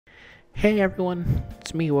Hey everyone,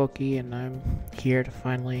 it's me Wokey, and I'm here to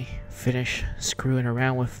finally finish screwing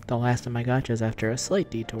around with the last of my gachas after a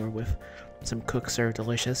slight detour with some Cook Serve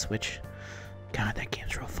Delicious, which, god, that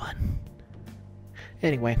game's real fun.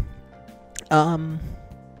 Anyway, um,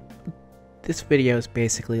 this video is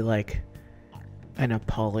basically like an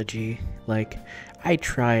apology. Like, I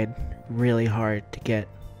tried really hard to get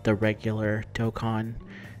the regular Dokkan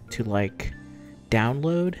to like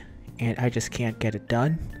download, and I just can't get it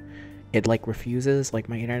done. It like refuses. Like,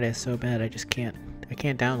 my internet is so bad, I can't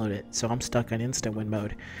download it, so I'm stuck on Insta Win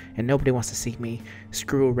mode, and nobody wants to see me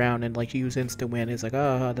screw around and like use Insta Win. It's like,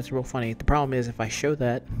 oh, that's real funny. The problem is, if I show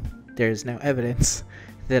that, there's no evidence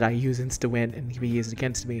that I use Insta Win and it can be used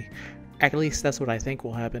against me. At least that's what I think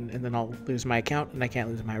will happen, and then I'll lose my account and I can't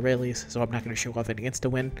lose my rallies, so I'm not going to show off any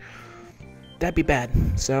Insta Win. That'd be bad.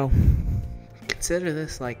 So consider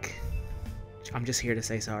this like I'm just here to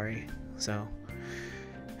say sorry. So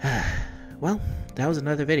well, that was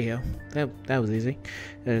another video. That was easy.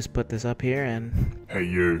 I just put this up here, and Hey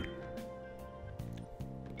you.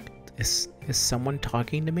 is someone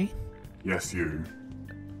talking to me? Yes you.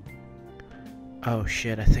 Oh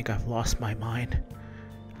shit, I think I've lost my mind.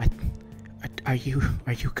 Are you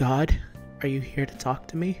God? Are you here to talk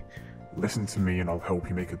to me? Listen to me and I'll help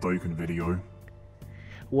you make a Dokkan video.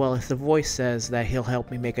 Well, if the voice says that he'll help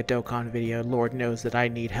me make a Dokkan video, Lord knows that I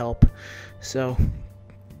need help. So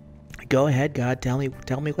go ahead, God, tell me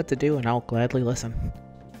what to do and I'll gladly listen.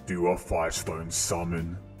 Do a 5-stone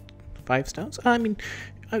summon. 5 stones? I mean,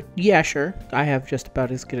 yeah, sure. I have just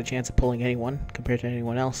about as good a chance of pulling anyone compared to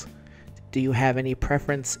anyone else. Do you have any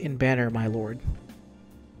preference in banner, my lord?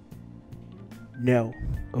 No.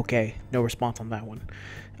 Okay, no response on that one.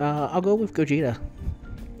 I'll go with Gogeta.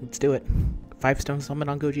 Let's do it. 5-stone summon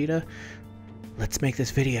on Gogeta. Let's make this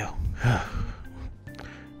video.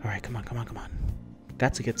 Alright, come on.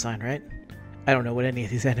 That's a good sign, right? I don't know what any of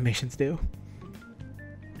these animations do.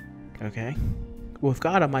 Okay. With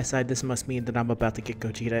God on my side, this must mean that I'm about to get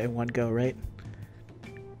Gogeta in one go, right?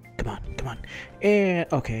 Come on.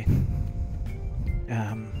 And, okay.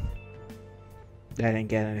 I didn't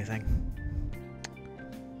get anything.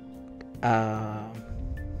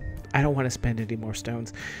 I don't want to spend any more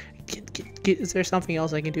stones. Is there something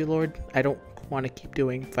else I can do, Lord? I don't want to keep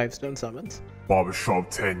doing 5-stone summons. Barbershop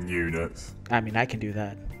 10 units. I mean, I can do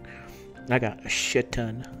that. I got a shit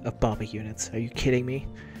ton of Baba units. Are you kidding me?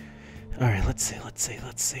 Alright, let's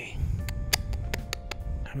see.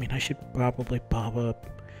 I mean, I should probably bob up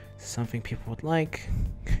something people would like.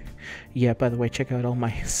 Yeah, by the way, check out all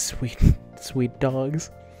my sweet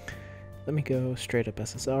dogs. Let me go straight up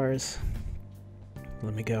SSRs.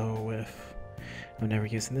 Let me go with... I'm never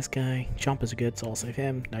using this guy. Chomp is good, so I'll save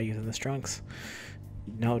him. Not using this Trunks.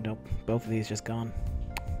 No, both of these just gone.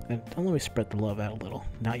 And don't let me spread the love out a little.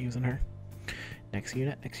 Not using her. Next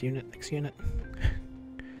unit.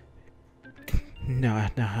 No,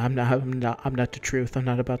 I'm not the truth. I'm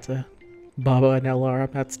not about to Baba and LR.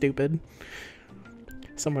 I'm not stupid.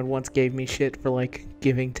 Someone once gave me shit for like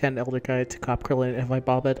giving 10 Elder Guide to Cop Krillin. If I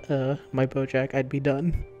Bobbed my Bojack, I'd be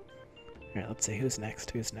done. Alright, let's see. Who's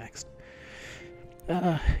next?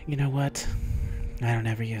 You know what? I don't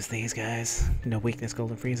ever use these guys. No weakness,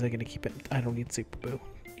 Golden Frieza. Gonna keep it. I don't need Super Boo.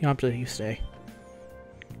 You stay.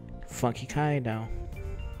 Funky Kai? No.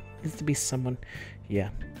 Needs to be someone. Yeah.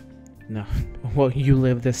 No. Well, you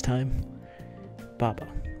live this time. Baba.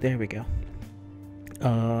 There we go.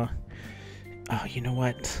 Oh, you know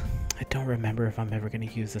what? I don't remember if I'm ever gonna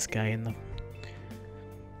use this guy in the...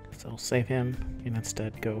 So I'll save him and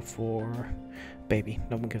instead go for Baby.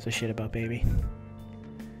 No one gives a shit about Baby.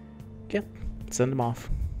 Yep. Send him off.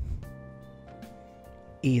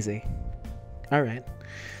 Easy. Alright.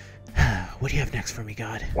 What do you have next for me,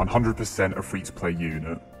 God? 100% a free-to-play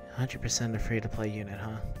unit. 100% a free-to-play unit,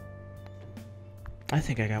 huh? I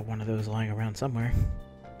think I got one of those lying around somewhere.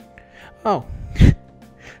 Oh.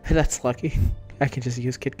 That's lucky. I can just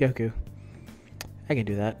use Kid Goku. I can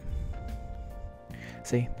do that.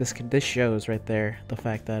 See, this shows right there the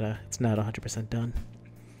fact that it's not 100% done.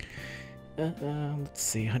 Let's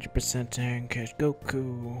see, 100% and Kid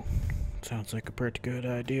Goku. Sounds like a pretty good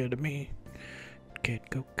idea to me. Kid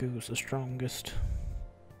Goku's the strongest.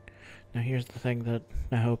 Now here's the thing that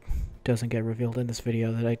I hope doesn't get revealed in this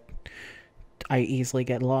video, that I easily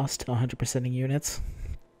get lost 100%ing units.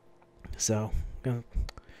 So,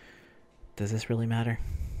 does this really matter?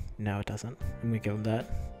 No, it doesn't. I'm gonna give him that.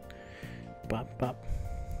 Bop.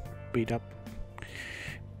 Beat up.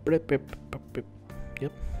 Blip, blip, blip, blip.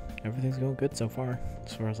 Yep. Everything's going good so far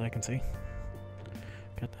as I can see.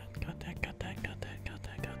 Got that.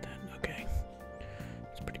 Okay.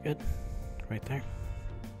 It's pretty good. Right there.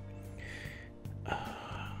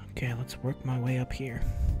 Okay, let's work my way up here.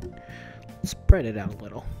 Spread it out a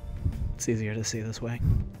little. It's easier to see this way.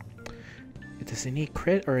 Does he need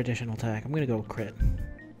crit or additional attack? I'm gonna go crit.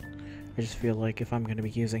 I just feel like if I'm gonna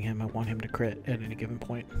be using him, I want him to crit at any given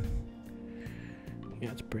point.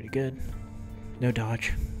 Yeah, it's pretty good. No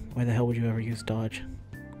dodge. Why the hell would you ever use dodge?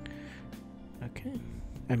 Okay.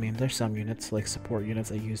 I mean, there's some units, like support units,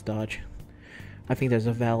 that use dodge. I think there's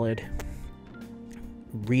a valid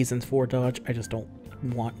reasons for dodge. I just don't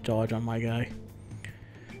want dodge on my guy.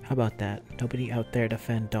 How about that? Nobody out there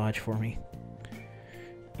defend dodge for me.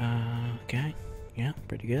 Okay. Yeah,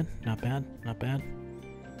 pretty good. Not bad. Not bad.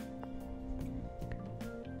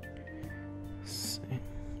 Let's see.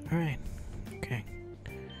 Alright. Okay.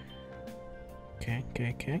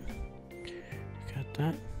 Okay. Got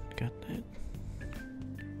that. Got that.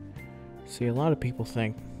 See, a lot of people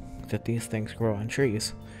think that these things grow on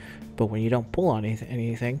trees, but when you don't pull on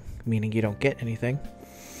anything, meaning you don't get anything,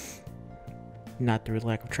 not through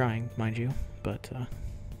lack of trying, mind you, but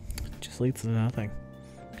it just leads to nothing.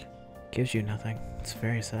 Gives you nothing. It's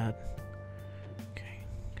very sad. Okay,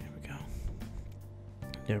 there we go.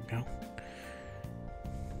 There we go.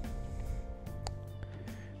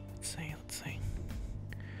 Let's see.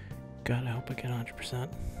 God, I hope I get 100%. There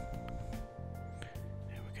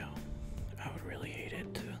we go. I would really hate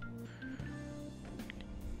it to...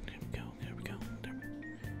 There we go.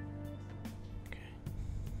 Okay.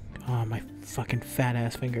 Oh, my fucking fat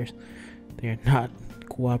ass fingers. They are not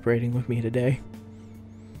cooperating with me today.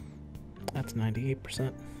 That's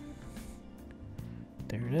 98%.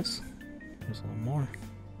 There it is. There's a little more.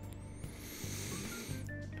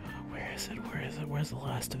 Oh, where is it? Where's the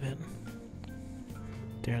last of it?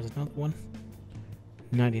 There's another one.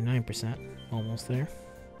 99%. Almost there.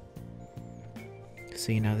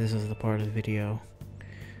 See, now this is the part of the video.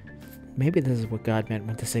 Maybe this is what God meant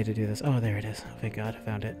when to say to do this. Oh, there it is. Thank God, I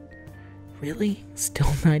found it. Really? Still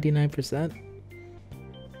 99%?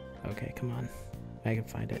 Okay, come on. I can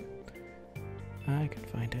find it.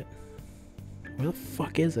 Where the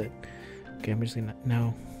fuck is it? Okay, I'm just gonna...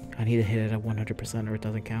 No. I need to hit it at 100% or it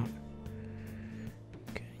doesn't count.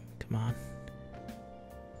 Okay, come on.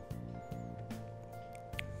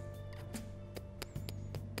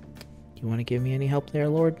 You want to give me any help there,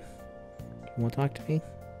 Lord? You want to talk to me?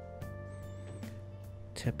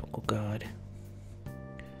 Typical God.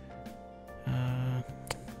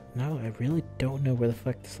 No, I really don't know where the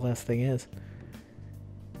fuck this last thing is.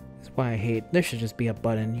 That's why I hate... There should just be a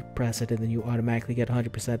button. You press it and then you automatically get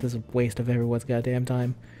 100%. This is a waste of everyone's goddamn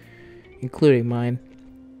time. Including mine.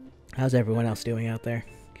 How's everyone else doing out there?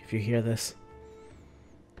 If you hear this.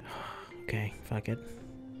 Okay, fuck it.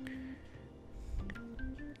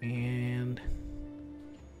 And...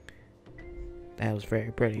 That was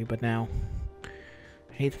very pretty, but now...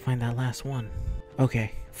 I need to find that last one.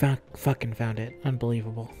 Okay, fucking found it.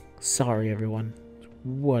 Unbelievable. Sorry, everyone.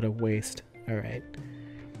 What a waste. Alright.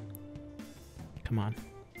 Come on.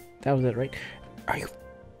 That was it, right? Are you...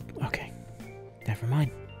 Okay. Never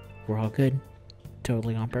mind. We're all good.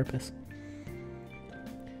 Totally on purpose.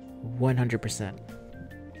 100%.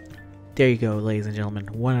 There you go, ladies and gentlemen.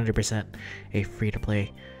 100% a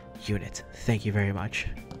free-to-play unit. Thank you very much.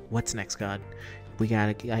 What's next, God?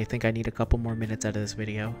 I think I need a couple more minutes out of this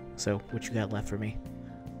video. So, what you got left for me?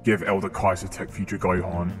 Give Elder Kaiser Tech Future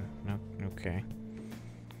Gohan. Okay.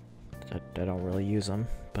 I don't really use them,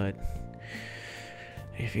 but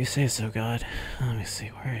if you say so, God. Let me see.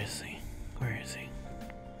 Where is he?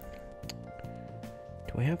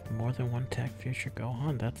 Do we have more than one Tech Future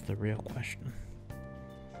Gohan? That's the real question.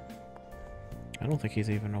 I don't think he's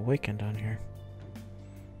even awakened on here.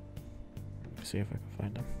 Let's see if I can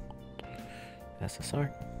find him. SSR.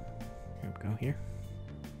 Here we go, here.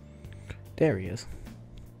 There he is.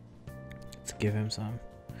 Let's give him some.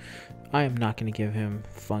 I am not going to give him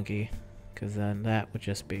Funky, because then that would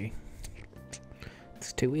just be...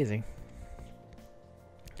 It's too easy.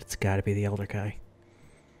 It's got to be the Elder Kai.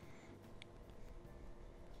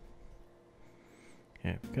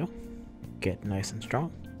 There we go. Get nice and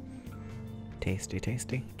strong. Tasty,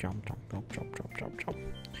 tasty. Jump, jump, jump, jump, jump, jump, jump.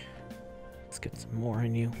 Let's get some more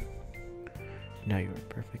in you. Now you are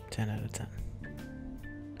perfect. 10 out of 10.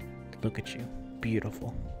 Look at you.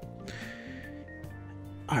 Beautiful.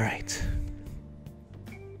 Alright.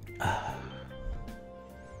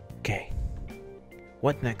 Okay.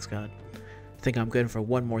 What next, God? I think I'm good for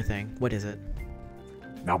one more thing. What is it?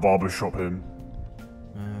 Now barbershop him.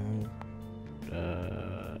 I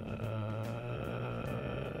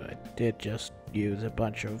did just use a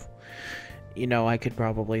bunch of... You know, I could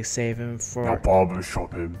probably save him for... Now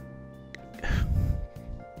barbershop him.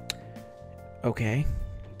 Okay.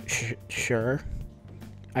 Sure.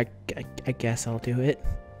 I guess I'll do it.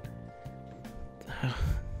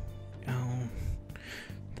 Oh,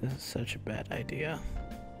 this is such a bad idea.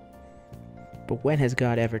 But when has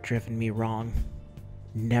God ever driven me wrong?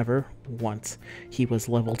 Never once. He was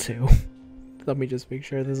level 2. Let me just make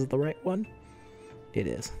sure this is the right one. It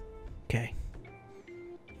is. Okay.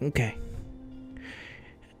 Okay.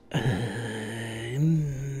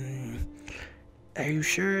 Are you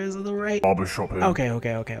sure is it the right? Barbershop him. Okay.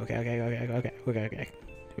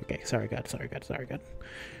 Sorry, God.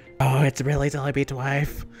 Oh, it's really telling me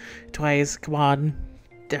twice. Twice. Come on.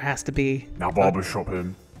 There has to be. Now barbershop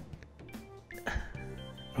him.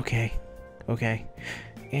 Okay.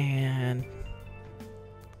 And.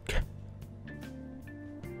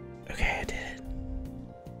 Okay, I did it.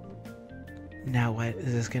 Now what?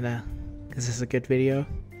 Is this a good video?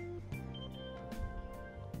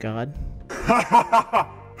 God?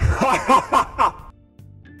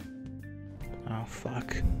 Oh,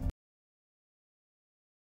 fuck.